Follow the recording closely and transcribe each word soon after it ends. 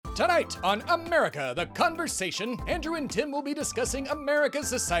Tonight on America, the Conversation, Andrew and Tim will be discussing America's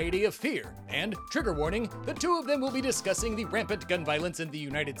Society of Fear. And, trigger warning, the two of them will be discussing the rampant gun violence in the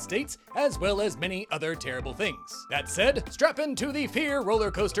United States, as well as many other terrible things. That said, strap into the fear roller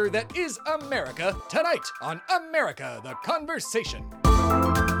coaster that is America tonight on America, the Conversation.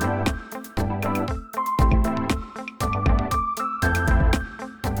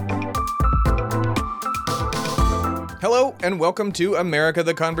 Hello, and welcome to America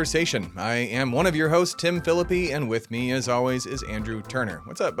the Conversation. I am one of your hosts, Tim Philippi, and with me, as always, is Andrew Turner.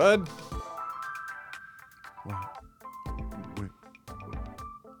 What's up, bud?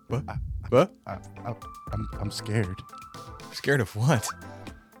 What? I'm scared. Scared of what?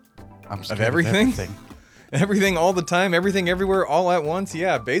 I'm scared of everything? Everything all the time, everything everywhere all at once?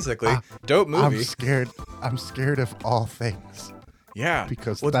 Yeah, basically. Dope movie. I'm scared of all things. Yeah.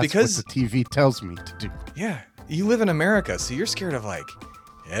 Because what the TV tells me to do. Yeah. You live in America, so you're scared of, like,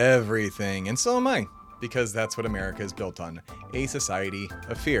 everything. And so am I, because that's what America is built on, a society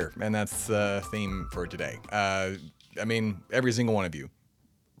of fear. And that's the theme for today. I mean, every single one of you,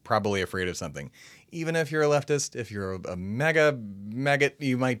 probably afraid of something. Even if you're a leftist, if you're a maggot,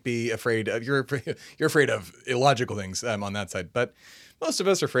 you might be afraid of, you're afraid of illogical things on that side. But most of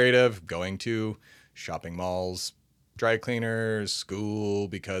us are afraid of going to shopping malls, dry cleaners, school,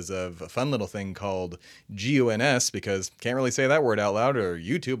 because of a fun little thing called GUNS, because can't really say that word out loud or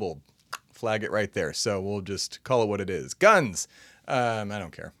YouTube will flag it right there. So we'll just call it what it is. Guns. I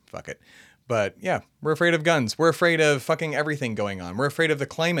don't care. Fuck it. But yeah, we're afraid of guns. We're afraid of fucking everything going on. We're afraid of the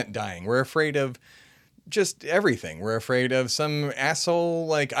climate dying. We're afraid of just everything. We're afraid of some asshole,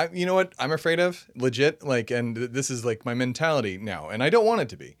 like, you know what I'm afraid of? Legit, like, and this is like my mentality now, and I don't want it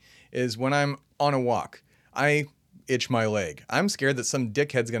to be, is when I'm on a walk, I itch my leg. I'm scared that some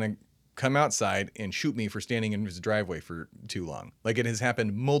dickhead's gonna come outside and shoot me for standing in his driveway for too long. Like, it has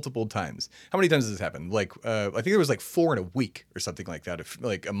happened multiple times. How many times has this happened? Like, I think there was like 4 in a week or something like that,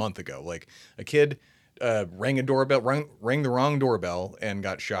 like a month ago. Like, a kid rang the wrong doorbell and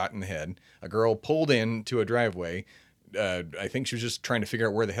got shot in the head. A girl pulled into a driveway. I think she was just trying to figure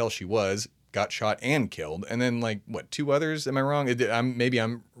out where the hell she was. Got shot and killed, and then, like, what, 2 others? Am I wrong? Maybe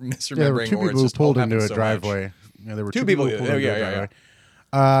I'm misremembering. Yeah, there were 2 or people it's just who pulled all into a so driveway. much. Yeah, there were 2 people. Yeah.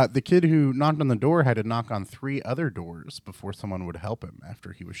 The kid who knocked on the door had to knock on 3 other doors before someone would help him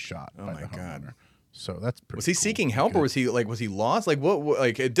after he was shot by the homeowner. So that's pretty Was he cool. seeking help, or was he lost? Like, what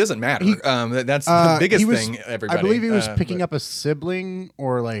like, it doesn't matter. That's the biggest thing, everybody. I believe he was picking up a sibling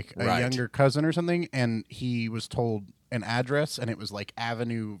or like a Right. younger cousin or something, and he was told an address, and it was like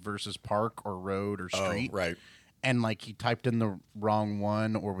Avenue versus Park or Road or Street. Oh, right. And like he typed in the wrong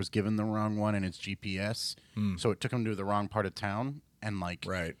one or was given the wrong one in its GPS. So it took him to the wrong part of town. And like,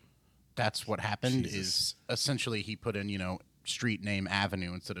 Right. that's what happened. Jesus. Is essentially he put in, street name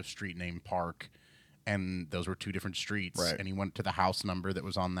Avenue instead of street name Park. And those were 2 different streets. Right. And he went to the house number that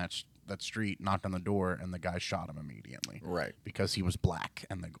was on that street, knocked on the door, and the guy shot him immediately. Right. Because he was black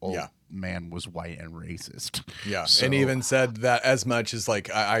and the old Yeah. man was white and racist. Yeah. So- And he even said that as much as,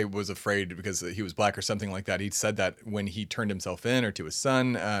 like, I was afraid because he was black or something like that. He said that when he turned himself in, or to his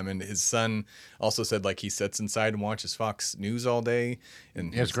son, and his son also said, like, he sits inside and watches Fox News all day,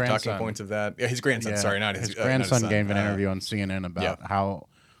 and His the grandson. talking points of that. Yeah, his grandson. Yeah. Sorry, not his grandson son. gave an interview on CNN about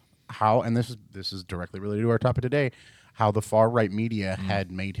how, and this is directly related to our topic today, how the far right media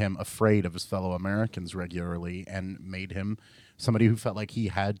had made him afraid of his fellow Americans regularly and made him somebody who felt like he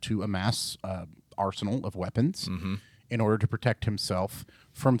had to amass arsenal of weapons in order to protect himself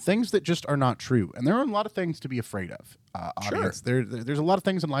from things that just are not true. And there are a lot of things to be afraid of. Audience. There's a lot of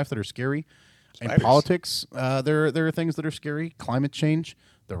things in life that are scary. Spiders. In politics, there are things that are scary. Climate change,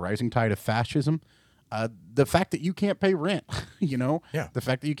 the rising tide of fascism. The fact that you can't pay rent, Yeah. the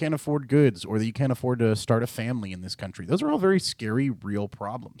fact that you can't afford goods or that you can't afford to start a family in this country. Those are all very scary, real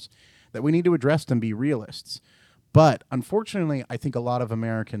problems that we need to address and be realists. But unfortunately, I think a lot of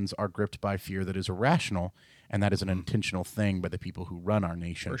Americans are gripped by fear that is irrational, and that is an intentional thing by the people who run our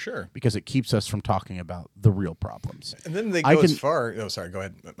nation. For sure. Because it keeps us from talking about the real problems. And then they go as far. Oh, sorry. Go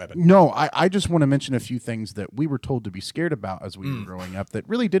ahead. My bad. No, I just want to mention a few things that we were told to be scared about as we were growing up that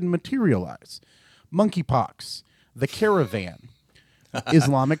really didn't materialize. Monkeypox, the caravan,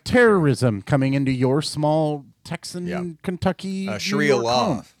 Islamic terrorism coming into your small Texan, Kentucky, New Sharia York law.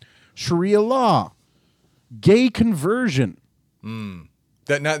 home. Sharia law, gay conversion.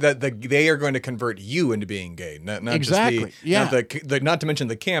 That they are going to convert you into being gay, not Exactly, just yeah. not to mention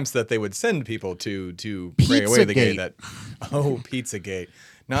the camps that they would send people to pray away the gay. That Pizzagate,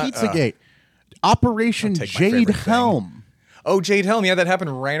 not Pizzagate, Operation take my Jade favorite thing. Helm. Oh, Jade Helm, yeah, that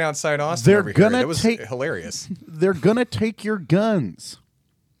happened right outside Austin. They're over here. gonna That was take- hilarious. They're gonna take your guns.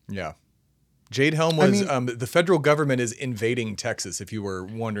 Yeah. Jade Helm was the federal government is invading Texas, if you were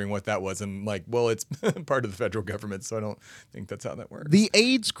wondering what that was. And like, well, it's part of the federal government, so I don't think that's how that works. The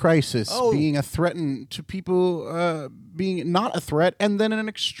AIDS crisis being a threat to people being not a threat, and then an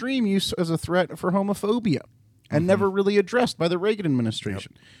extreme use as a threat for homophobia, and never really addressed by the Reagan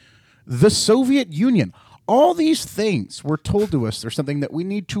administration. Yep. The Soviet Union. All these things were told to us. They're something that we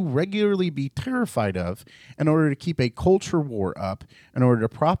need to regularly be terrified of in order to keep a culture war up, in order to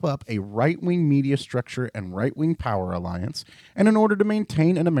prop up a right-wing media structure and right-wing power alliance, and in order to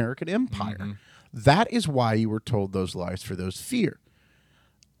maintain an American empire. Mm-hmm. That is why you were told those lies, for those fear.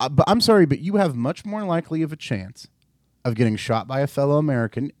 But I'm sorry, but you have much more likely of a chance of getting shot by a fellow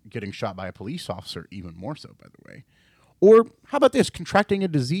American, getting shot by a police officer, even more so, by the way. Or how about this, contracting a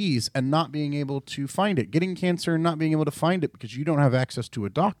disease and not being able to find it, getting cancer and not being able to find it because you don't have access to a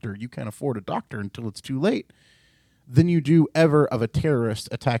doctor, you can't afford a doctor until it's too late, than you do ever of a terrorist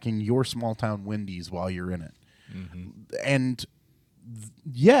attacking your small town Wendy's while you're in it. Mm-hmm. And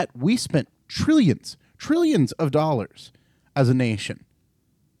yet we spent trillions of dollars as a nation,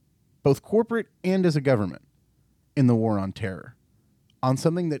 both corporate and as a government, in the war on terror, on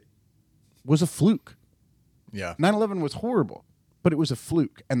something that was a fluke. Yeah. 9/11 was horrible, but it was a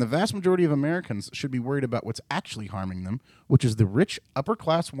fluke. And the vast majority of Americans should be worried about what's actually harming them, which is the rich upper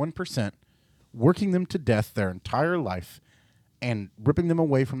class 1% working them to death their entire life and ripping them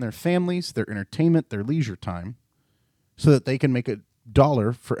away from their families, their entertainment, their leisure time, so that they can make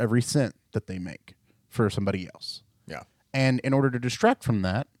 $1 for every cent that they make for somebody else. Yeah. And in order to distract from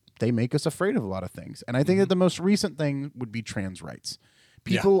that, they make us afraid of a lot of things. And I think that the most recent thing would be trans rights.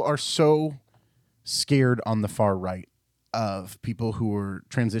 People are so scared on the far right of people who are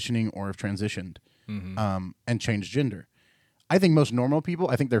transitioning or have transitioned and changed gender. I think most normal people,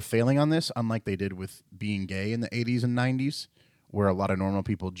 I think they're failing on this, unlike they did with being gay in the 80s and 90s, where a lot of normal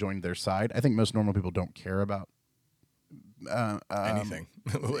people joined their side. I think most normal people don't care about anything.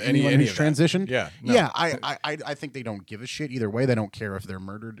 Anyone who's transitioned. Yeah. No. Yeah, I think they don't give a shit either way. They don't care if they're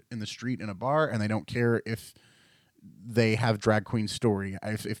murdered in the street in a bar, and they don't care if they have drag queen story,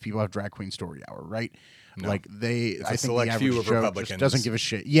 if people have drag queen story hour, right? No. Like it's I a think select the few average of Joe Republicans just doesn't give a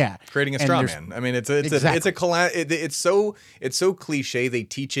shit. Yeah, creating a straw man. I mean, it's so cliche. They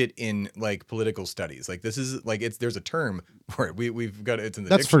teach it in like political studies. Like this is like there's a term for it. We've got it's in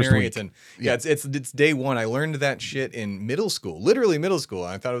the dictionary. It's in it's day one. I learned that shit in middle school, literally middle school.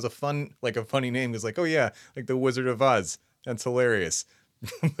 I thought it was a funny name. It was like, oh yeah, like the Wizard of Oz. That's hilarious.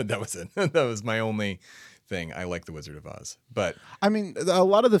 But that was it. That was my only thing. I like the Wizard of Oz, but I mean, a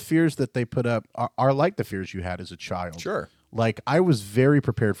lot of the fears that they put up are like the fears you had as a child. Sure. Like I was very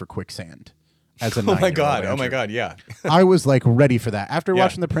prepared for quicksand as a oh my god, yeah. I was like ready for that. After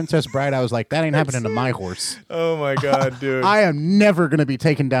watching The Princess Bride, I was like, that ain't happening to my horse. Oh my god, dude. I am never going to be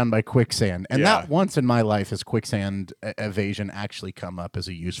taken down by quicksand. And not once in my life has quicksand evasion actually come up as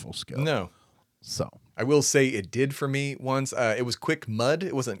a useful skill. No. So I will say it did for me once. It was quick mud.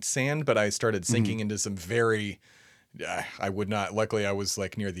 It wasn't sand, but I started sinking into some very. I would not. Luckily, I was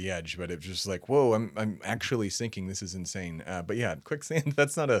like near the edge, but it was just like, whoa, I'm actually sinking. This is insane. But yeah, quicksand.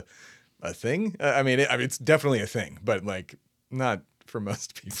 That's not a thing. I mean, it's definitely a thing, but like not for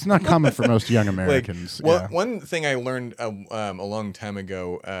most people. It's not common for most young Americans. One thing I learned a long time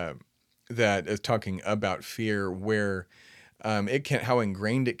ago that is talking about fear, where how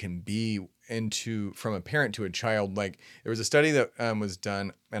ingrained it can be from a parent to a child. Like there was a study that was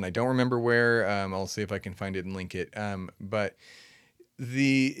done, and I don't remember where. I'll see if I can find it and link it. But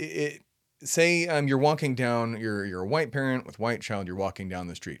say you're walking down, you're a white parent with white child, you're walking down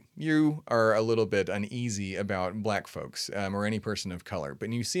the street. You are a little bit uneasy about black folks or any person of color,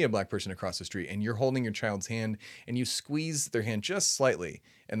 but you see a black person across the street and you're holding your child's hand and you squeeze their hand just slightly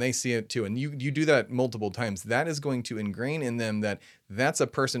and they see it too. And you do that multiple times. That is going to ingrain in them that that's a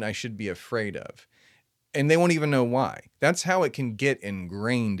person I should be afraid of. And they won't even know why. That's how it can get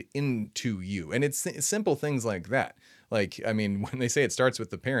ingrained into you. And it's simple things like that. Like, I mean, when they say it starts with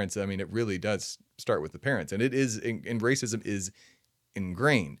the parents, I mean, it really does start with the parents. And it is, and racism is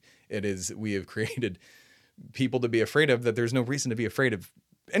ingrained. It is, we have created people to be afraid of that there's no reason to be afraid of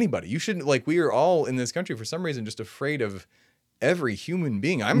anybody. You shouldn't, like, we are all in this country for some reason just afraid of every human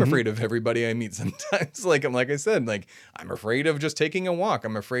being. I'm afraid of everybody I meet sometimes. Like I said, like I'm afraid of just taking a walk.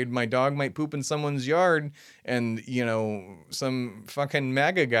 I'm afraid my dog might poop in someone's yard and, you know, some fucking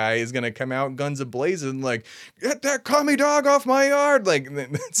MAGA guy is going to come out guns a-blazing like, get that commie dog off my yard. Like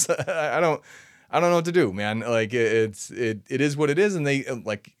I don't know what to do, man. Like it is what it is. And they,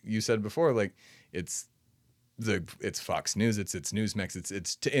 like you said before, like it's Fox News, it's Newsmax,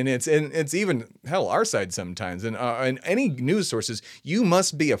 it's even hell our side sometimes, and any news sources. You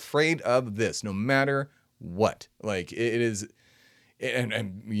must be afraid of this, no matter what. Like it is,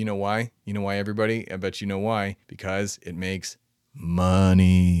 and you know why? You know why, everybody? I bet you know why. Because it makes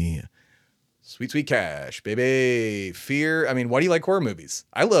money. Sweet, sweet cash, baby. Fear. I mean, why do you like horror movies?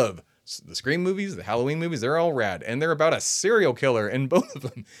 I love the Scream movies, the Halloween movies. They're all rad, and they're about a serial killer in both of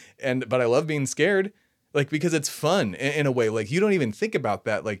them. But I love being scared, like, because it's fun in a way. Like, you don't even think about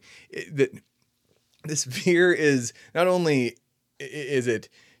that. Like, this fear is not only is it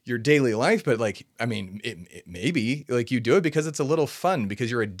your daily life, but like, I mean, it maybe like you do it because it's a little fun,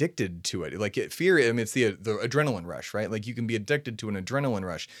 because you're addicted to it. Like fear, I mean, it's the adrenaline rush, right? Like you can be addicted to an adrenaline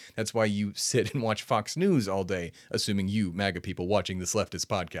rush. That's why you sit and watch Fox News all day, assuming you MAGA people watching this leftist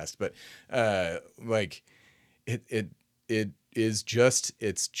podcast. But like it is just,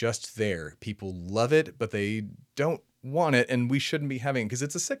 it's just there. People love it, but they don't want it, and we shouldn't be having it because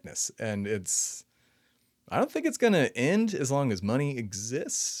it's a sickness, and I don't think it's going to end as long as money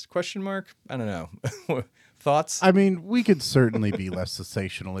exists, ? I don't know. Thoughts? I mean, we could certainly be less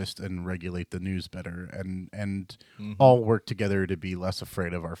sensationalist and regulate the news better and all work together to be less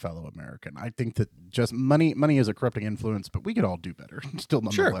afraid of our fellow American. I think that just money is a corrupting influence, but we could all do better. Still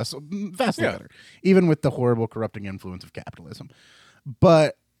nonetheless, vastly better. Even with the horrible corrupting influence of capitalism.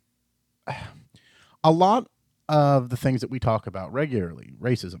 But a lot of the things that we talk about regularly,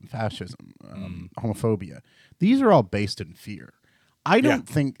 racism, fascism, homophobia, these are all based in fear. I don't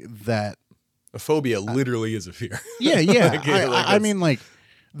think that a phobia literally is a fear. Yeah. I mean, like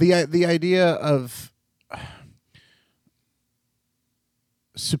the idea of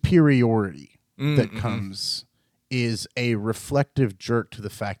superiority that comes is a reflective jerk to the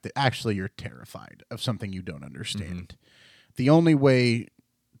fact that actually you're terrified of something you don't understand. The only way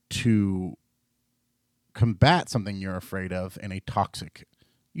to combat something you're afraid of in a toxic,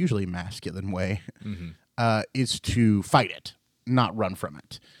 usually masculine way, is to fight it, not run from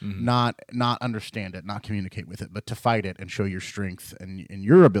it, not understand it, not communicate with it, but to fight it and show your strength and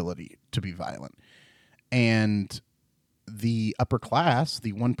your ability to be violent. And the upper class,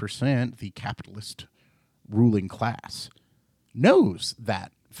 the 1%, the capitalist ruling class, knows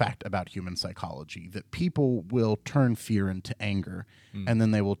that fact about human psychology, that people will turn fear into anger, and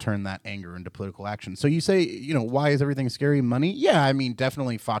then they will turn that anger into political action. So you say, you know, why is everything scary? Money? Yeah, I mean,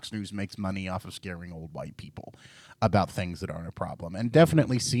 definitely Fox News makes money off of scaring old white people about things that aren't a problem. And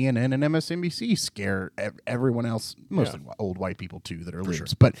definitely CNN and MSNBC scare everyone else, mostly old white people too that are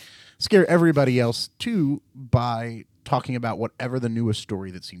libs, but scare everybody else too by talking about whatever the newest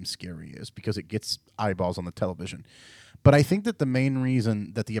story that seems scary is, because it gets eyeballs on the television. But I think that the main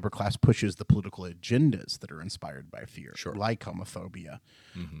reason that the upper class pushes the political agendas that are inspired by fear, like homophobia,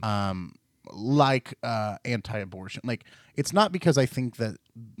 like anti-abortion, like it's not because I think that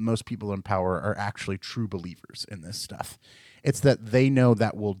most people in power are actually true believers in this stuff. It's that they know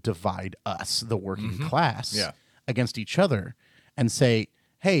that will divide us, the working class, against each other, and say,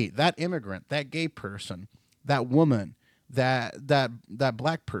 hey, that immigrant, that gay person, that woman, that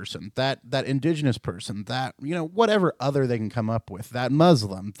black person, that indigenous person, that, you know, whatever other they can come up with, that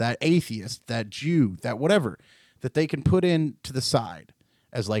Muslim, that atheist, that Jew, that whatever, that they can put in to the side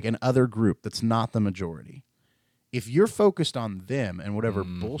as like an other group that's not the majority. If you're focused on them and whatever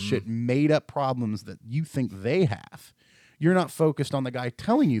bullshit made up problems that you think they have, you're not focused on the guy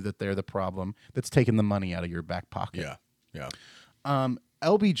telling you that they're the problem that's taking the money out of your back pocket.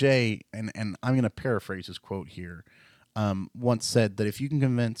 LBJ, and I'm going to paraphrase his quote here, once said that if you can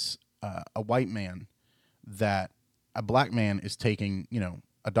convince a white man that a black man is taking, you know,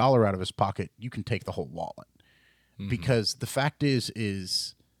 $1 out of his pocket, you can take the whole wallet. Because the fact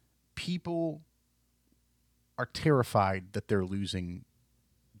is people are terrified that they're losing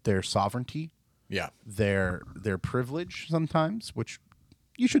their sovereignty, their privilege sometimes, which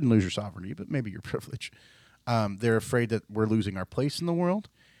you shouldn't lose your sovereignty, but maybe your privilege. They're afraid that we're losing our place in the world,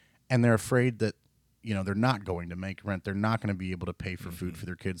 and they're afraid that, you know, they're not going to make rent. They're not going to be able to pay for food for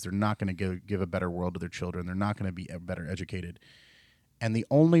their kids. They're not going to give a better world to their children. They're not going to be better educated. And the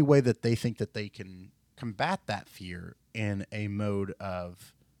only way that they think that they can combat that fear in a mode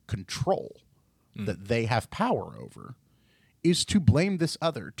of control that they have power over is to blame this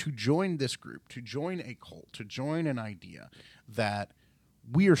other, to join this group, to join a cult, to join an idea that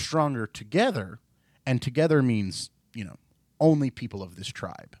we are stronger together, and together means, you know, only people of this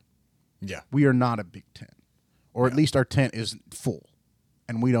tribe. We are not a big tent, or at least our tent isn't full,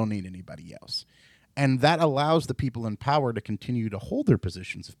 and we don't need anybody else. And that allows the people in power to continue to hold their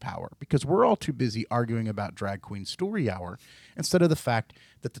positions of power, because we're all too busy arguing about Drag Queen Story Hour instead of the fact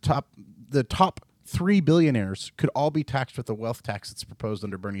that the top 3 billionaires could all be taxed with the wealth tax that's proposed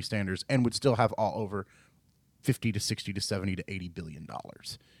under Bernie Sanders and would still have all over 50 to 60 to 70 to 80 billion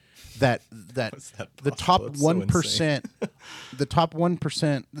dollars. That the top 1%, the top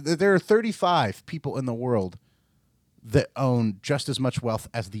 1%, there are 35 people in the world that own just as much wealth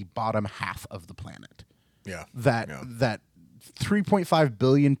as the bottom half of the planet. Yeah. That 3.5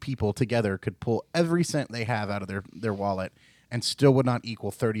 billion people together could pull every cent they have out of their wallet and still would not equal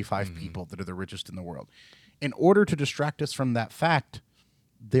 35 people that are the richest in the world. In order to distract us from that fact,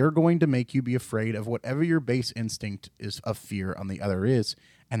 they're going to make you be afraid of whatever your base instinct is of fear on the other is.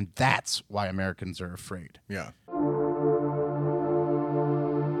 And that's why Americans are afraid. Yeah.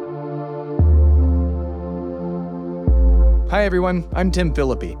 Hi everyone, I'm Tim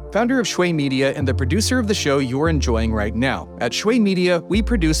Philippi, founder of Shui Media and the producer of the show you're enjoying right now. At Shui Media, we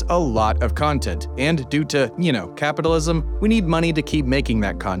produce a lot of content, and due to, capitalism, we need money to keep making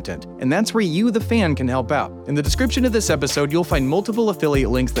that content. And that's where you, the fan, can help out. In the description of this episode, you'll find multiple affiliate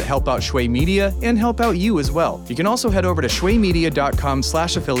links that help out Shui Media and help out you as well. You can also head over to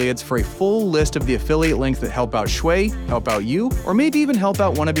shuimedia.com/affiliates for a full list of the affiliate links that help out Shui, help out you, or maybe even help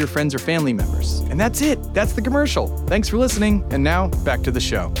out one of your friends or family members. And that's it. That's the commercial. Thanks for listening. And now, back to the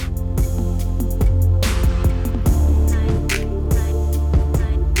show.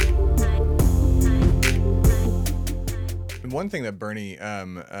 One thing that Bernie, I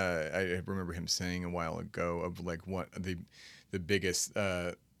remember him saying a while ago of like what the biggest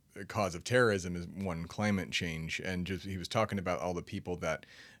cause of terrorism is climate change, and just he was talking about all the people that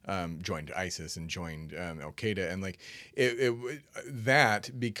joined ISIS and joined Al Qaeda, and like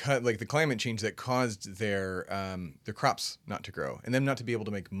that because like the climate change that caused their crops not to grow and them not to be able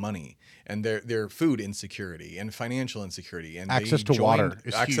to make money, and their food insecurity and financial insecurity, and access to water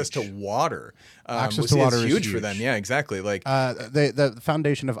is huge for them. Yeah, exactly. Like the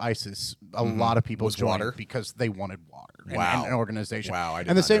foundation of ISIS, a lot of people joined because they wanted water. Wow. And an organization. Wow, I did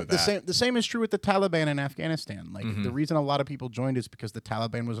and not know that. The same is true with the Taliban in Afghanistan. Like the reason a lot of people joined is because the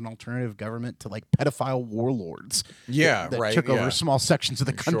Taliban was an alternative government to like pedophile warlords. Yeah, that took over small sections of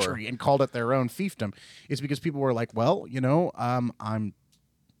the country and called it their own fiefdom. Is because people were like, well, I'm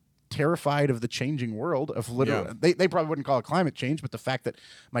terrified of the changing world of literal. Yeah. They probably wouldn't call it climate change, but the fact that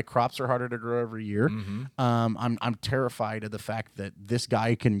my crops are harder to grow every year. I'm terrified of the fact that this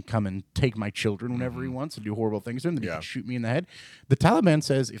guy can come and take my children whenever he wants and do horrible things to them. That he can shoot me in the head. The Taliban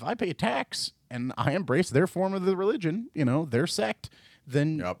says if I pay a tax and I embrace their form of the religion, their sect,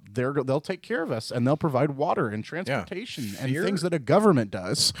 then they'll take care of us and they'll provide water and transportation and things that a government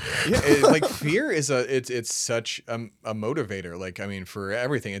does. Like fear is it's such a motivator. Like, I mean, for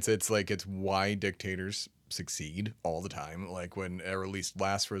everything, it's why dictators succeed all the time. Like or at least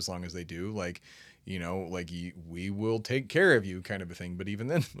last for as long as they do. Like, we will take care of you kind of a thing. But even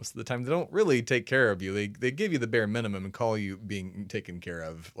then, most of the time they don't really take care of you. They give you the bare minimum and call you being taken care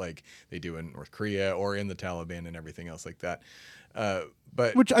of, like they do in North Korea or in the Taliban and everything else like that.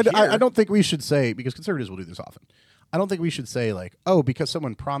 But which I don't think we should say, because conservatives will do this often. I don't think we should say like, oh, because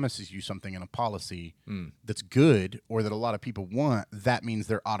someone promises you something in a policy that's good or that a lot of people want, that means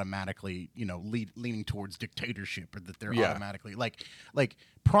they're automatically, leaning towards dictatorship, or that they're automatically like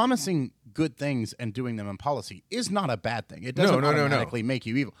promising good things and doing them in policy is not a bad thing. It doesn't automatically make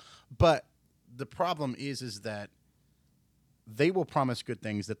you evil. But the problem is that they will promise good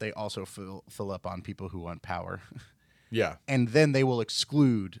things that they also fill up on people who want power. Yeah. And then they will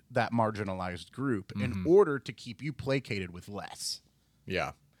exclude that marginalized group in order to keep you placated with less.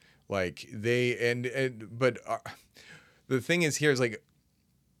 Yeah. Like but the thing is here is like,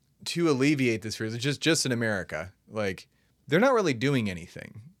 to alleviate this fear, just in America, like they're not really doing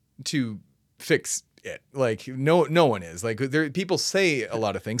anything to fix it. Like no one is. Like people say a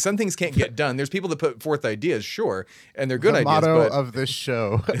lot of things. Some things can't get done. There's people that put forth ideas, sure, and they're good ideas. The motto of this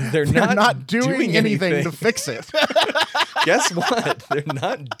show: they're not doing anything to fix it. Guess what? They're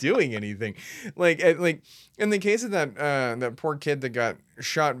not doing anything. Like in the case of that poor kid that got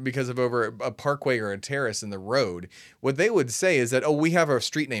shot because of over a parkway or a terrace in the road, what they would say is that, oh, we have a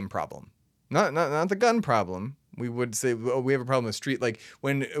street name problem, not the gun problem. We would say, oh, we have a problem with street. Like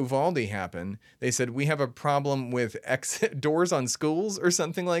when Uvalde happened, they said we have a problem with exit doors on schools or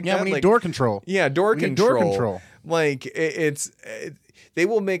something like that. Yeah, we need door control. Yeah, door control. Like they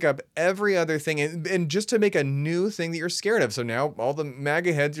will make up every other thing, and just to make a new thing that you're scared of. So now all the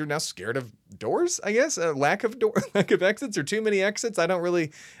MAGA heads are now scared of doors, I guess. Lack of exits, or too many exits. I don't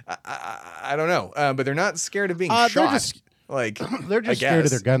really, I don't know. But they're not scared of being shot. Like They're just scared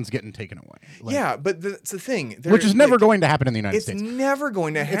of their guns getting taken away. Like, yeah, but that's the thing. Which is never going to happen in the United States. It's never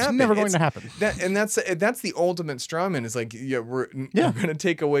going to happen. It's never going to happen. That's the ultimate strawman. Is like, we're going to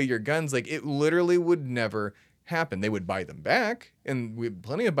take away your guns. Like, it literally would never happen. They would buy them back, and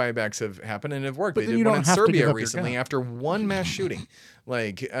plenty of buybacks have happened and have worked. But they did one in Serbia recently after one mass shooting.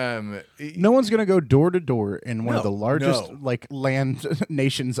 Like, no one's going to go door to door in one of the largest like land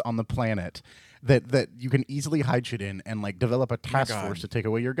nations on the planet that you can easily hide shit in and like develop a task force to take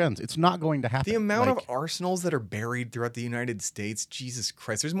away your guns. It's not going to happen. The amount of arsenals that are buried throughout the United States, Jesus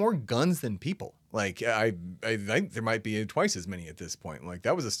Christ, there's more guns than people. Like, I think there might be twice as many at this point. Like,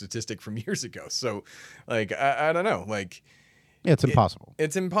 that was a statistic from years ago. So, like, I don't know. Like, yeah, it's impossible.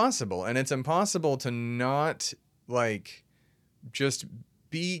 It's impossible. And it's impossible to not, like, just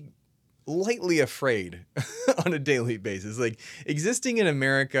be lightly afraid on a daily basis. Like, existing in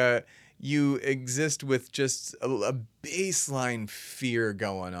America, you exist with just a baseline fear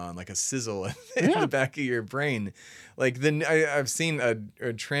going on, like a sizzle in the back of your brain. Like, I've seen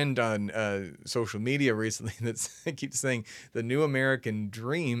a trend on social media recently that keeps saying the new American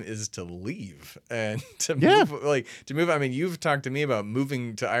dream is to leave and to move. I mean, you've talked to me about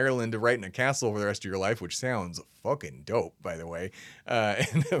moving to Ireland to write in a castle for the rest of your life, which sounds fucking dope, by the way.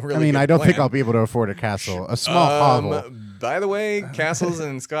 Really I don't think I'll be able to afford a castle. A small hovel. By the way, castles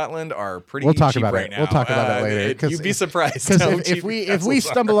in Scotland are pretty cheap right now. We'll talk about it later. You'd be surprised. Because if we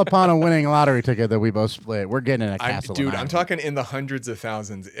stumble upon a winning lottery ticket that we both split, we're getting in a castle. Dude, I'm talking in the hundreds of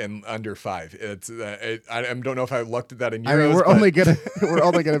thousands and under 5. It's I don't know if I looked at that in euros. I mean, we're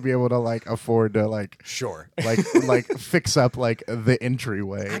only gonna be able to like afford to like like fix up like the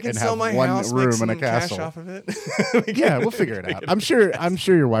entryway and have one room in a castle. Cash off of it. Yeah, we'll figure it out. I'm sure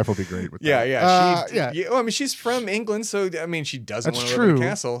your wife will be great with that. Yeah. I mean, she's from England, so I mean, she doesn't want to live in a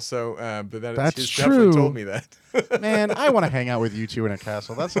castle. So, but that's she's true. Definitely told me that. Man, I want to hang out with you two in a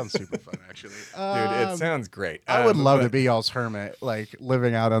castle. That sounds super fun, actually. Dude, it sounds great. I would love to be y'all's hermit, like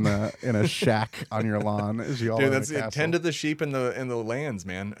living out in a shack on your lawn as you all. Dude, that's it. Tend to the sheep in the lands,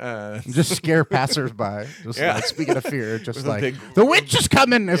 man. Just scare passersby. Just like speaking of fear, just like the witch is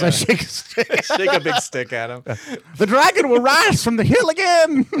coming as I shake a stick. Shake a big stick at him. The dragon will rise from the hill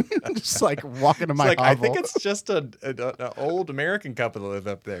again. Just like walking to my hovel. I think it's just an old American couple that live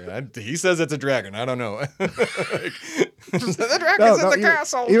up there. He says it's a dragon. I don't know. The dragon's in the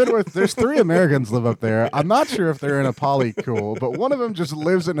castle. Even there's 3 Americans live up there. I'm not sure if they're in a polycule, but one of them just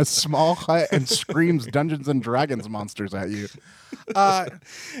lives in a small hut and screams Dungeons and Dragons monsters at you. I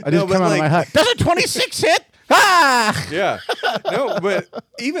just come out of my hut. Does a 26 hit? Ah! Yeah. No, but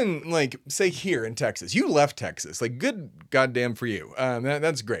even like say here in Texas, you left Texas. Like, good goddamn for you.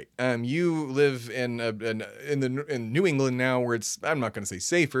 That's great. You live in New England now, where it's, I'm not going to say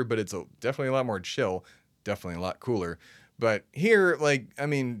safer, but it's definitely a lot more chill. Definitely a lot cooler. But here, like, I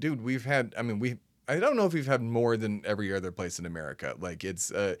mean, dude, I don't know if we've had more than every other place in America. Like,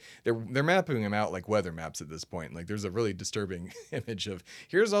 it's they're mapping them out like weather maps at this point. Like, there's a really disturbing image of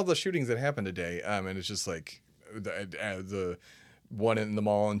here's all the shootings that happened today, and it's just like the one in the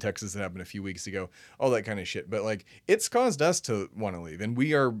mall in Texas that happened a few weeks ago, all that kind of shit. But like, it's caused us to want to leave, and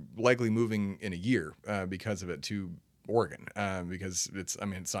we are likely moving in a year because of it to Oregon, because it's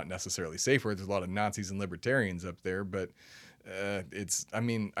not necessarily safer. There's a lot of Nazis and libertarians up there, but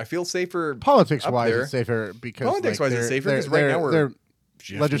I feel safer politics-wise. It's safer because it's safer because right now we're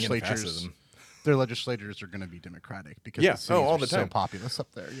their legislators are going to be Democratic because the cities all the are time. So populous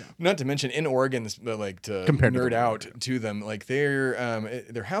up there. Yeah. Not to mention in Oregon, like to nerd out to them, like their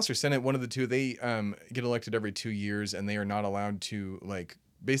House or Senate, one of the two, they get elected every 2 years, and they are not allowed to like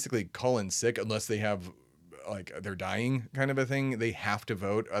basically call in sick unless they have like they're dying kind of a thing. They have to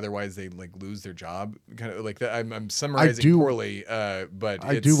vote, otherwise they like lose their job. Kind of like that. I'm summarizing poorly, but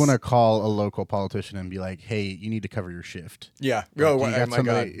I do want to call a local politician and be like, "Hey, you need to cover your shift." Yeah. Do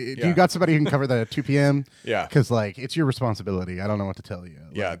you got somebody who can cover the 2 p.m.? Yeah. Because like it's your responsibility. I don't know what to tell you.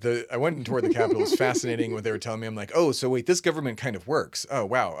 Yeah. I went and toured the Capitol. It was fascinating what they were telling me. I'm like, oh, so wait, this government kind of works. Oh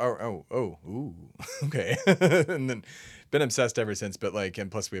wow. Ooh. Okay. And then been obsessed ever since, but like, and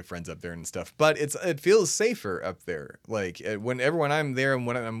plus we have friends up there and stuff, but it feels safer up there. Like whenever I'm there and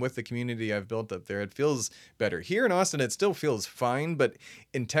when I'm with the community I've built up there, it feels better. Here in Austin, it still feels fine, but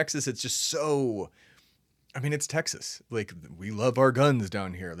in Texas, it's just so I mean, it's Texas. Like, we love our guns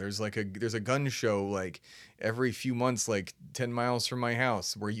down here. There's a gun show like every few months, like 10 miles from my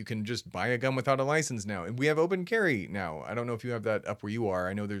house, where you can just buy a gun without a license now. And we have open carry now. I don't know if you have that up where you are.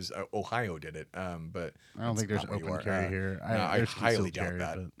 I know there's Ohio did it, but I don't think there's open carry here. I highly doubt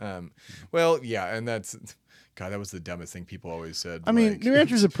that. Well, yeah, and that's. God, that was the dumbest thing people always said. I mean, New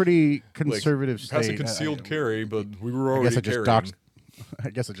Hampshire's a pretty conservative state. Has a concealed carry, but we were already I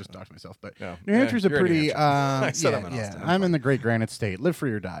guess I just doxed myself, but no. New Hampshire's a pretty. I'm in the great Granite State. Live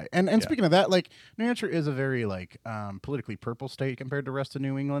free or die. And speaking of that, like New Hampshire is a very like politically purple state compared to the rest of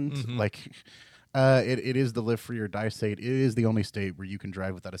New England. Mm-hmm. Like, it is the live free or die state. It is the only state where you can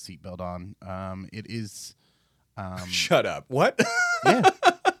drive without a seatbelt on. It is. Shut up. What? Yeah.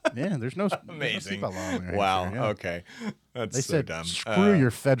 Yeah, there's no amazing. No seatbelt law in New Wow. Hampshire, yeah. Okay, that's they so said, dumb. Screw your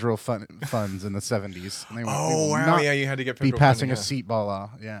federal funds in the 70s. And they wow! Yeah, you had to get be passing a seatball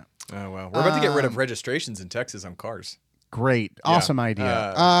law. Yeah. Oh well, we're about to get rid of registrations in Texas on cars. Great, awesome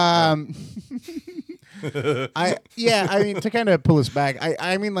idea. I mean, to kind of pull us back,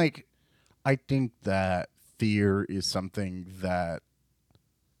 I mean, like, I think that fear is something that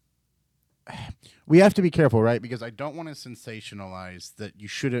we have to be careful, right? Because I don't want to sensationalize that you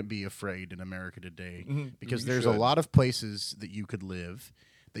shouldn't be afraid in America today, because there's a lot of places that you could live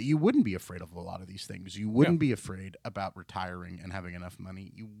that you wouldn't be afraid of a lot of these things. You wouldn't be afraid about retiring and having enough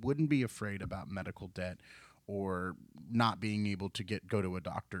money. You wouldn't be afraid about medical debt or not being able to go to a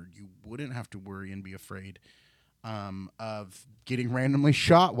doctor. You wouldn't have to worry and be afraid of getting randomly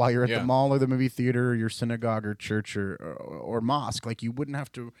shot while you're at the mall or the movie theater or your synagogue or church or mosque. Like, you wouldn't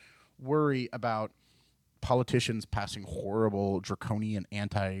have to worry about politicians passing horrible draconian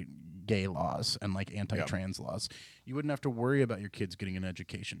anti-gay laws and like anti-trans laws. You wouldn't have to worry about your kids getting an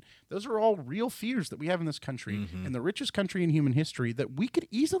education. Those are all real fears that we have in this country, in the richest country in human history, that we could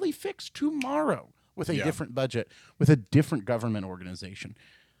easily fix tomorrow with a different budget, with a different government organization.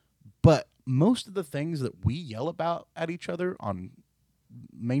 But most of the things that we yell about at each other on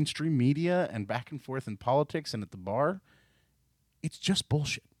mainstream media and back and forth in politics and at the bar, it's just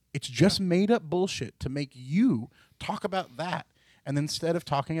bullshit. It's just made up bullshit to make you talk about that, and instead of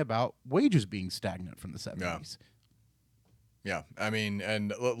talking about wages being stagnant from the 70s. Yeah. I mean,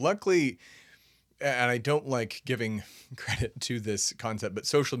 and luckily, and I don't like giving credit to this concept, but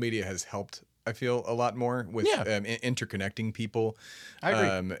social media has helped, I feel, a lot more with interconnecting people. I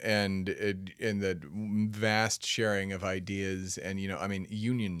agree. And the vast sharing of ideas. And, I mean,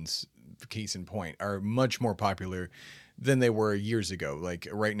 unions, case in point, are much more popular than they were years ago. Like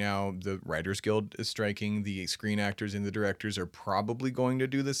right now, the Writers Guild is striking. The screen actors and the directors are probably going to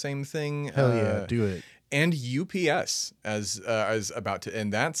do the same thing. Hell yeah, do it. And UPS as about to,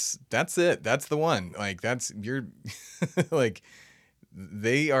 and that's it. That's the one. Like you're like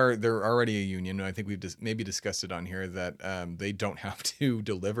they're already a union. I think we've maybe discussed it on here that they don't have to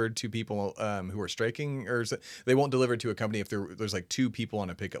deliver to people who are striking, or they won't deliver to a company if there's like two people on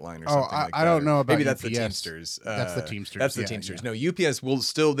a picket line or something like that. I don't know about maybe UPS. That's the Teamsters. That's the Teamsters. That's the Teamsters. Yeah. No, UPS will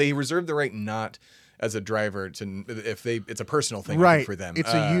still, they reserve the right not as a driver to, if it's a personal thing for them.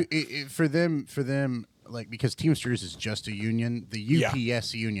 It's for them. Like, because Teamsters is just a union, the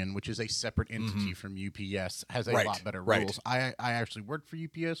UPS union, which is a separate entity from UPS, has a lot better rules. I actually worked for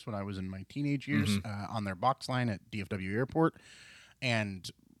UPS when I was in my teenage years on their box line at DFW Airport, and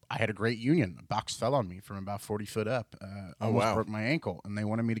I had a great union. A box fell on me from about 40 foot up. Almost broke my ankle, and they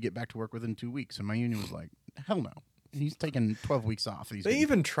wanted me to get back to work within 2 weeks, and my union was like, hell no. He's taking 12 weeks off. They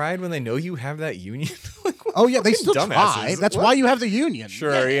even tried when they know you have that union. They still try. That's why you have the union.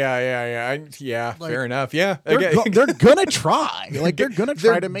 Sure, yeah. Like, fair enough. Yeah, they're gonna try. Like they're gonna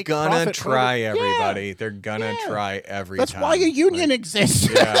try to make profit. They're gonna try everybody. Yeah. They're gonna try every time. That's why a union exists.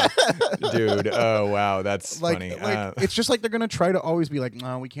 Yeah, dude. Oh wow, that's funny. It's just like they're gonna try to always be like,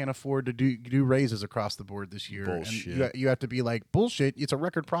 no, we can't afford to do raises across the board this year. Bullshit. And you have to be like, bullshit. It's a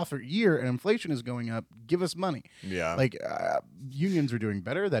record profit year, and inflation is going up. Give us money. Yeah. Like unions are doing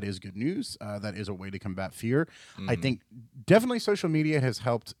better. That is good news. That is a way to combat fear. I think definitely social media has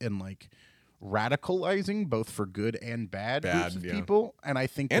helped in like radicalizing both for good and bad groups of people, and I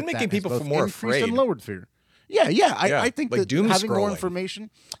think making people feel more afraid and lowered fear. I think like that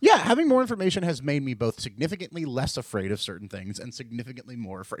having more information, has made me both significantly less afraid of certain things and significantly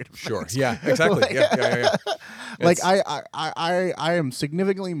more afraid of things. Yeah, exactly. Yeah. Like I am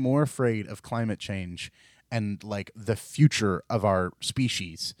significantly more afraid of climate change and like the future of our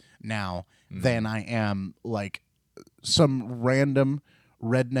species now than I am like some random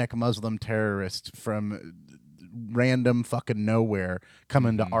redneck Muslim terrorist from random fucking nowhere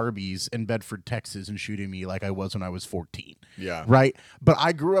coming to Arby's in Bedford, Texas and shooting me like I was when I was 14. Yeah. Right? But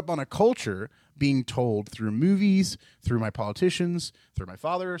I grew up on a culture being told through movies, through my politicians, through my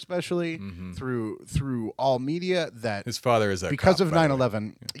father especially, through all media that His father is a because cop, of by the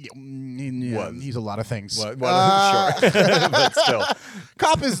way. 9/11. He's a lot of things. Sure, but still,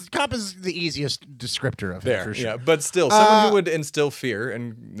 Cop is the easiest descriptor of it there. for sure. Yeah, but still, someone who would instill fear,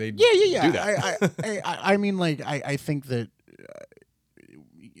 and they do that. I mean, like, I think that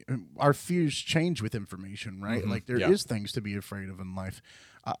our fears change with information, right? Like, there is things to be afraid of in life.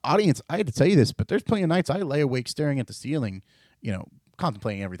 Audience, I had to tell you this, but there's plenty of nights I lay awake staring at the ceiling,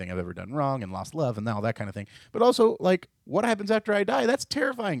 contemplating everything I've ever done wrong and lost love and all that kind of thing. But also, like, what happens after I die? That's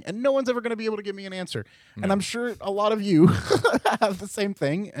terrifying, and no one's ever going to be able to give me an answer. No. And I'm sure a lot of you have the same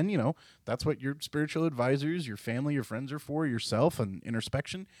thing, and, that's what your spiritual advisors, your family, your friends are for, yourself, and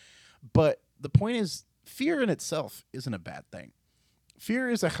introspection. But the point is, fear in itself isn't a bad thing. Fear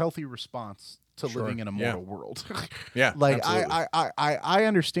is a healthy response to living in a mortal world. Yeah, like absolutely. I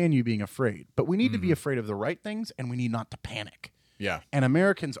understand you being afraid, but we need to be afraid of the right things, and we need not to panic. Yeah. And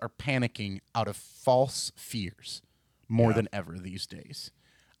Americans are panicking out of false fears more than ever these days.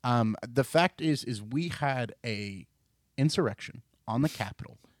 The fact is we had a insurrection on the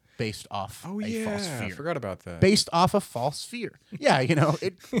Capitol based off a false fear. I forgot about that. Based off a false fear. Yeah, it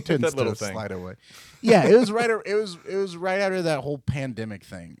tends That little to thing. slide away. Yeah, it was right. It was right after that whole pandemic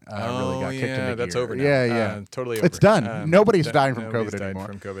thing. Really got kicked into that's gear. over now. Yeah. Totally over. It's done. Nobody's dying from nobody's COVID died anymore.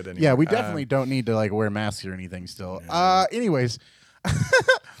 From COVID anymore. Yeah, we definitely don't need to wear masks or anything still. Anyways,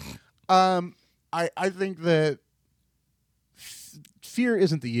 I think that fear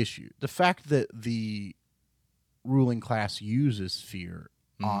isn't the issue. The fact that the ruling class uses fear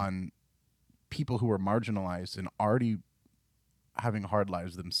on people who are marginalized and already having hard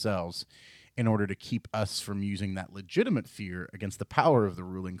lives themselves in order to keep us from using that legitimate fear against the power of the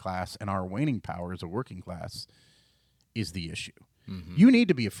ruling class and our waning power as a working class is the issue. You need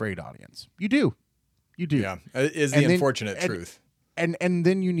to be afraid, audience. You do. Yeah, is the unfortunate truth. And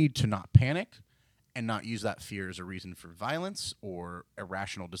then you need to not panic and not use that fear as a reason for violence or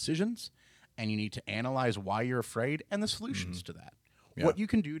irrational decisions. And you need to analyze why you're afraid and the solutions to that. Yeah. What you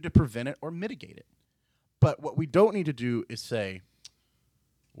can do to prevent it or mitigate it. But what we don't need to do is say,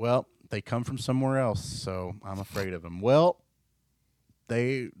 well, they come from somewhere else, so I'm afraid of them. Well,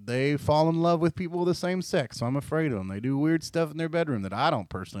 they fall in love with people of the same sex, so I'm afraid of them. They do weird stuff in their bedroom that I don't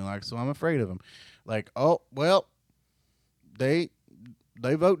personally like, so I'm afraid of them. Like, oh, well, they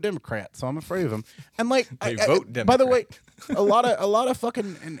vote Democrat, so I'm afraid of them. And like, vote Democrat. By the way, a lot of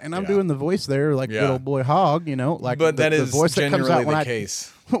fucking, and I'm doing the voice there, like good old boy Hog, like. But that is the voice that comes out generally when the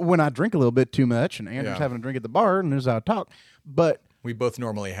case. when I drink a little bit too much, and Andrew's having a drink at the bar, and there's how I talk. But we both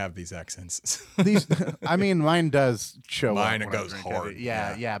normally have these accents. I mean, mine does show Mine, up. it goes hard.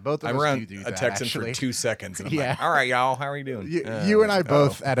 Yeah. Both of I'm us around do a that, texting actually. for 2 seconds, and I'm Yeah. like, all right, y'all, how are you doing? You and I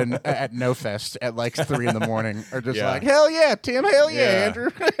both at No Fest at like 3 a.m. are just Yeah. like, hell yeah, Tim, hell yeah,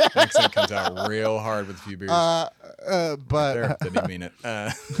 Andrew. Accent comes out real hard with a few beers. But There, didn't even mean it.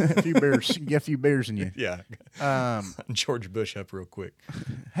 a few beers, get a few beers in you. Yeah. George Bush up real quick.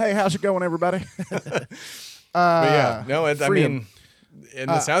 Hey, how's it going, everybody? But yeah, no, I freedom. mean, in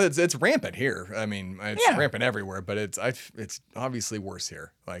the South, it's rampant here. I mean, it's rampant everywhere, but it's obviously worse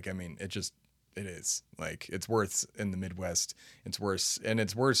here. Like, I mean, it is. Like, it's worse in the Midwest. It's worse, and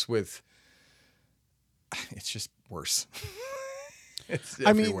it's worse with. It's just worse. It's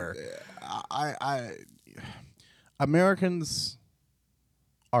everywhere. I Americans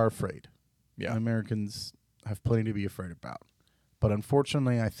are afraid. Yeah. Americans have plenty to be afraid about. But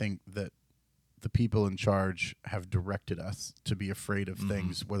unfortunately, I think that the people in charge have directed us to be afraid of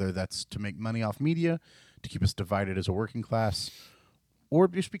things, whether that's to make money off media, to keep us divided as a working class, or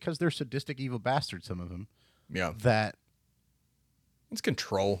just because they're sadistic, evil bastards, some of them. Yeah. That It's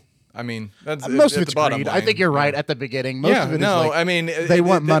control. I mean, that's most of it's it's the bottom greed. line. I think you're right at the beginning. Most of it is I mean, they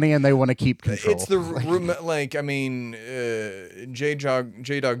want money and they want to keep control. It's the like, I mean,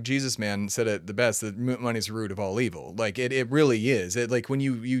 J-Dog Jesus Man said it the best, that money's the root of all evil. Like, it really is. It, like, when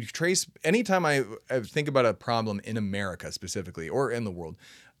you trace, anytime I think about a problem in America specifically, or in the world,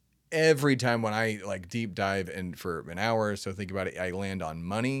 every time when I like deep dive in for an hour or so, think about it, I land on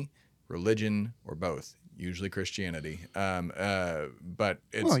money, religion, or both. Usually Christianity, but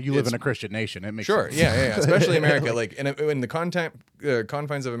it's you live in a Christian nation. It makes sure, sense. yeah, especially America. Like in the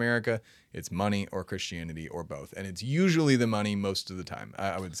confines of America, it's money or Christianity or both, and it's usually the money most of the time.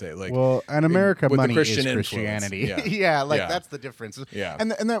 I would say, like, well, in America, with the money Christian is influence. Christianity. Yeah. That's the difference. Yeah.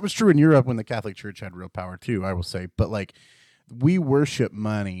 and that was true in Europe when the Catholic Church had real power too. I will say, but like we worship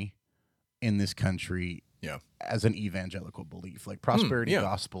money in this country Yeah. as an evangelical belief. Like prosperity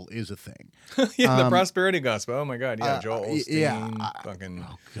gospel is a thing. Yeah, the prosperity gospel. Oh my God. Yeah, Joel Osteen, yeah, fucking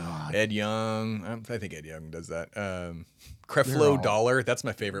oh God. Ed Young. I think Ed Young does that. Creflo Dollar. That's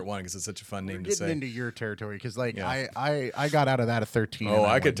my favorite one because it's such a fun name to Getting say. into your territory because like I got out of that at 13. Oh,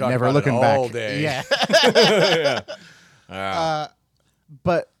 I could talk never about looking it all back. day. Yeah. Yeah.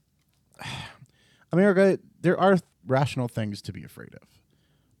 But America, there are rational things to be afraid of,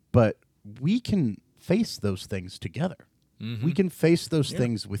 but we can face those things together. Mm-hmm. We can face those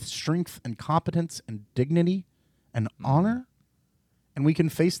things with strength and competence and dignity and honor, and we can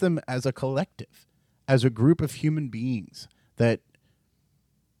face them as a collective, as a group of human beings that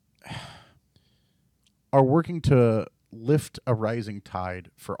are working to lift a rising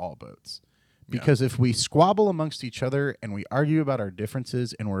tide for all boats. Because if we squabble amongst each other and we argue about our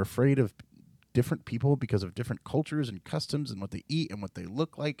differences and we're afraid of different people because of different cultures and customs and what they eat and what they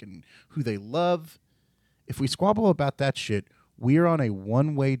look like and who they love, if we squabble about that shit, we are on a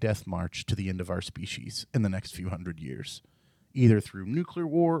one-way death march to the end of our species in the next few hundred years, either through nuclear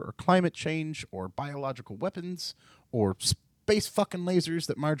war or climate change or biological weapons or space fucking lasers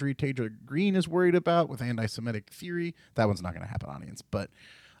that Marjorie Taylor Greene is worried about with anti-Semitic theory. That one's not going to happen, audience, but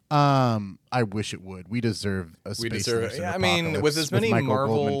I wish it would. We deserve a space. We deserve. Laser Yeah, I mean, with as many Michael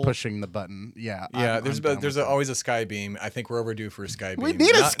Marvel Goldman pushing the button. Yeah, yeah. There's always a sky beam. I think we're overdue for a sky beam. We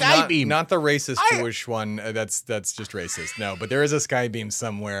need a sky beam. Not the racist Jewish one. That's just racist. No, but there is a sky beam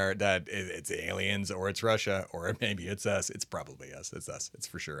somewhere that it's aliens or it's Russia or maybe it's us. It's probably us. It's us. It's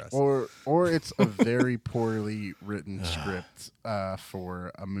for sure us. Or it's a very poorly written script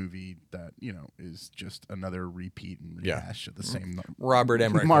for a movie that is just another repeat and rehash of the same. Robert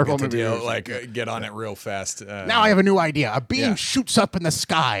Emmerich. Marvel to movie deal, get on it real fast. Now I have a new idea. A beam shoots up in the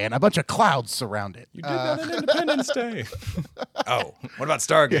sky and a bunch of clouds surround it. You did that on Independence Day. Oh, what about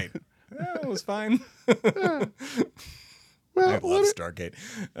Stargate? It was fine. Well, I love Stargate.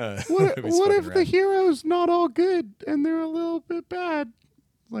 What if the hero's not all good and they're a little bit bad?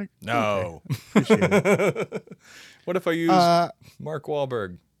 Like no. Okay. What if I use Mark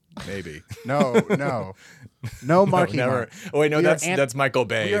Wahlberg? Maybe. No, Marky Mark. Oh wait, no, that's Michael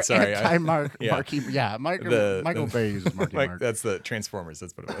Bay. Sorry, Marky. Yeah, Michael Bay uses Marky Mark. That's the Transformers.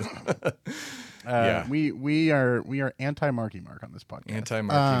 That's what it was. We are anti Marky Mark on this podcast. Anti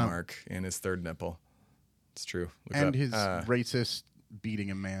Marky Mark and his third nipple. It's true. His racist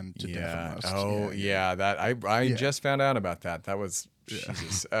beating a man to death. Oh yeah, that I just found out about that. That was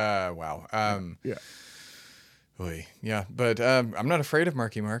Jesus. Wow. Yeah, but I'm not afraid of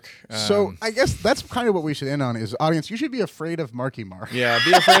Marky Mark. So I guess that's kind of what we should end on is, audience, you should be afraid of Marky Mark. Yeah,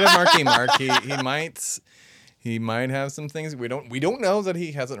 be afraid of Marky Mark. He might have some things we don't know that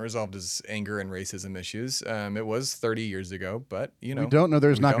he hasn't resolved his anger and racism issues. It was 30 years ago, but we don't know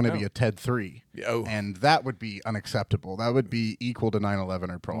there's not going to be a TED 3. Oh. And that would be unacceptable. That would be equal to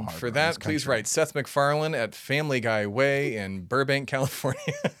 9/11 or Pearl Harbor. For that, please write Seth MacFarlane at Family Guy Way in Burbank, California.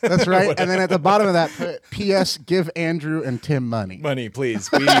 That's right. And then at the bottom of that, put P.S. Give Andrew and Tim money. Money,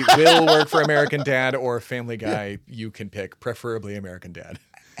 please. We will work for American Dad or Family Guy. You can pick, preferably American Dad.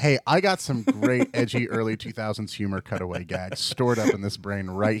 Hey, I got some great edgy early 2000s humor cutaway gags stored up in this brain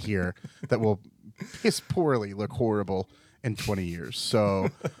right here that will piss poorly look horrible in 20 years. So,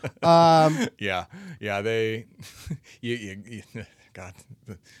 yeah, they, God,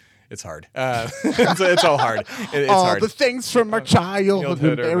 it's hard. It's all hard. It's all hard. The things from our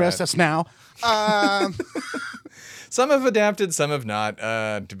childhood embarrass us now. Some have adapted, some have not,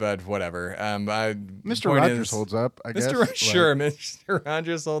 but whatever. Mr. Rogers holds up, I guess. Sure, Mr.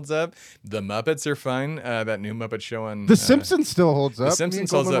 Rogers holds up. The Muppets are fine. That new Muppet show on... The Simpsons still holds up. The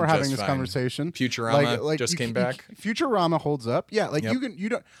Simpsons holds up we're having just this fine. Conversation. Futurama just came back. Futurama holds up. Yeah, you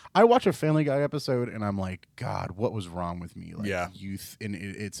don't... I watch a Family Guy episode and I'm like, God, what was wrong with me? Youth and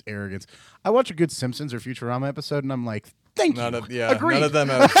its arrogance. I watch a good Simpsons or Futurama episode and I'm like, thank you. Agreed. None of them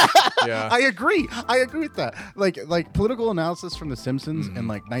have... Yeah. I agree with that. Like political analysis from The Simpsons in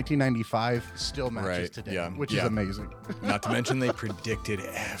 1995 still matches today, which is amazing. Not to mention they predicted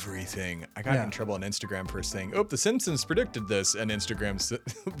everything. I got in trouble on Instagram for saying, "Oh, The Simpsons predicted this," and Instagram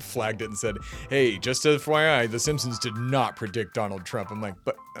flagged it and said, "Hey, just FYI, The Simpsons did not predict Donald Trump." I'm like,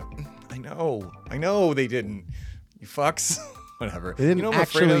 "But I know they didn't. You fucks." Whatever. They didn't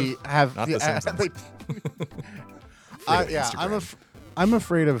actually have not The Simpsons. I'm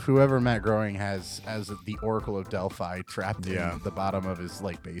afraid of whoever Matt Groening has as the Oracle of Delphi trapped in the bottom of his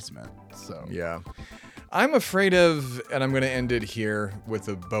basement. So I'm afraid of, and I'm going to end it here with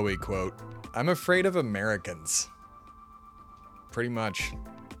a Bowie quote. I'm afraid of Americans. Pretty much.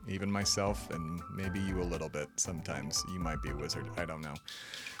 Even myself, and maybe you a little bit sometimes. You might be a wizard. I don't know.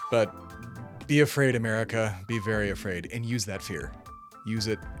 But Be afraid, America. Be very afraid. And use that fear. Use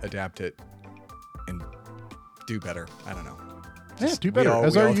it, adapt it, and do better. I don't know. Yeah, do better.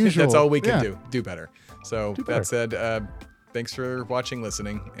 As our usual. That's all we can do. Do better. So that said, thanks for watching,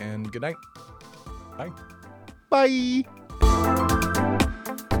 listening, and good night. Bye. Bye.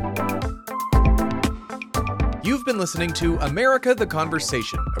 You've been listening to America the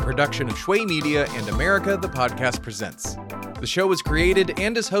Conversation, a production of Shway Media and America the Podcast Presents. The show was created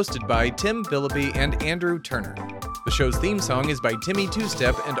and is hosted by Tim Phillippe and Andrew Turner. The show's theme song is by Timmy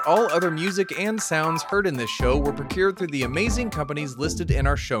Two-Step, and all other music and sounds heard in this show were procured through the amazing companies listed in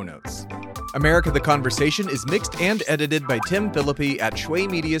our show notes. America the Conversation is mixed and edited by Tim Phillippe at Shway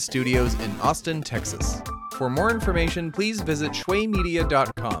Media Studios in Austin, Texas. For more information, please visit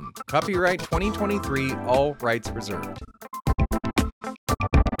shwaymedia.com. Copyright 2023, all rights reserved.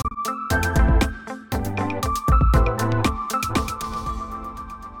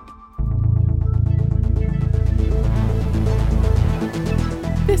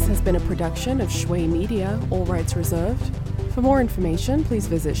 This has been a production of Shway Media, all rights reserved. For more information, please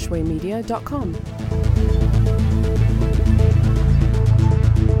visit shwaymedia.com.